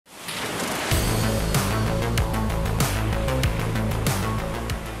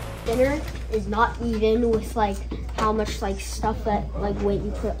spinner is not even with like how much like stuff that like weight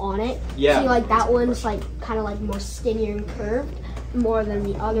you put on it. Yeah. See, like that one's like kind of like more skinnier and curved more than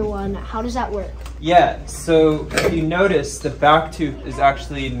the other one. How does that work? Yeah, so if you notice, the back tooth is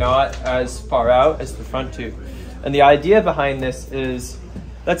actually not as far out as the front tooth. And the idea behind this is,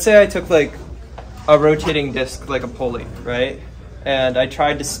 let's say I took like a rotating disc, like a pulley, right? And I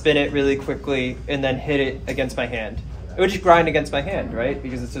tried to spin it really quickly and then hit it against my hand. It would just grind against my hand, right?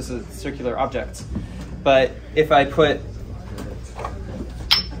 Because it's just a circular object. But if I put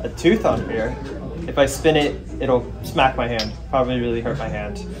a tooth on here, if I spin it, it'll smack my hand, probably really hurt my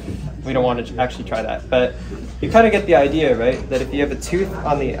hand. We don't want to actually try that. But you kind of get the idea, right? That if you have a tooth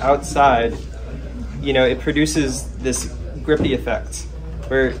on the outside, you know, it produces this grippy effect.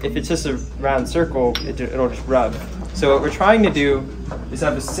 Where if it's just a round circle, it'll just rub. So what we're trying to do is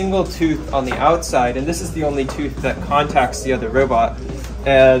have a single tooth on the outside, and this is the only tooth that contacts the other robot.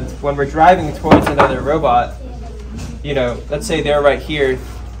 And when we're driving towards another robot, you know, let's say they're right here,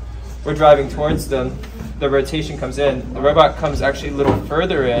 we're driving towards them, the rotation comes in, the robot comes actually a little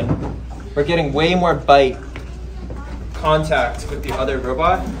further in, we're getting way more bite contact with the other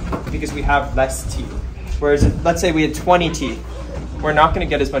robot because we have less teeth. Whereas if, let's say we had 20 teeth, we're not going to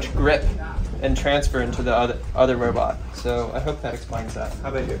get as much grip and transfer into the other robot. So I hope that explains that. How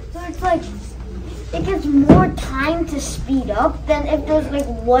about you? So it's like, it gives more time to speed up than if there's like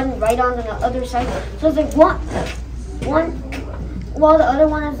one right on the other side. So it's like one, while the other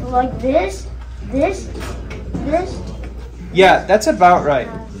one is like this. Yeah, that's about right.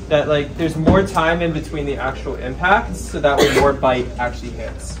 That like there's more time in between the actual impacts, so that way more bite actually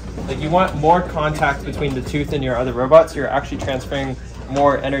hits. Like you want more contact between the tooth and your other robots, so you're actually transferring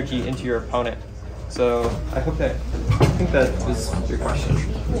more energy into your opponent. So I think that was your question.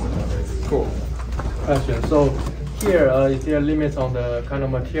 Cool. Question. So here, is there limits on the kind of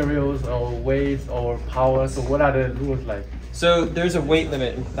materials or weights or power? So what are the rules like? So there's a weight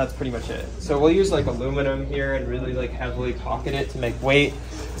limit, and that's pretty much it. So we'll use like aluminum here and really like heavily pocket it to make weight.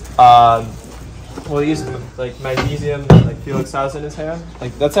 We'll use like magnesium, like Felix has in his hand.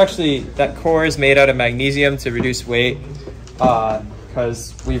 Like that's actually, that core is made out of magnesium to reduce weight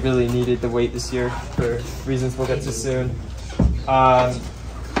because we really needed the weight this year for reasons we'll get to soon.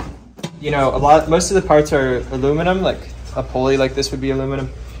 You know, most of the parts are aluminum, like a pulley like this would be aluminum.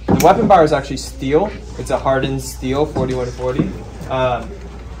 The weapon bar is actually steel. It's a hardened steel 4140.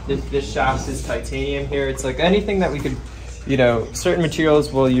 This shaft is titanium here. It's like anything that we could, you know, certain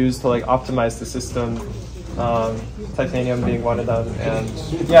materials we'll use to like optimize the system. Titanium being one of them. And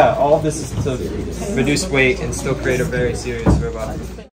yeah, all of this is to reduce weight and still create a very serious robot.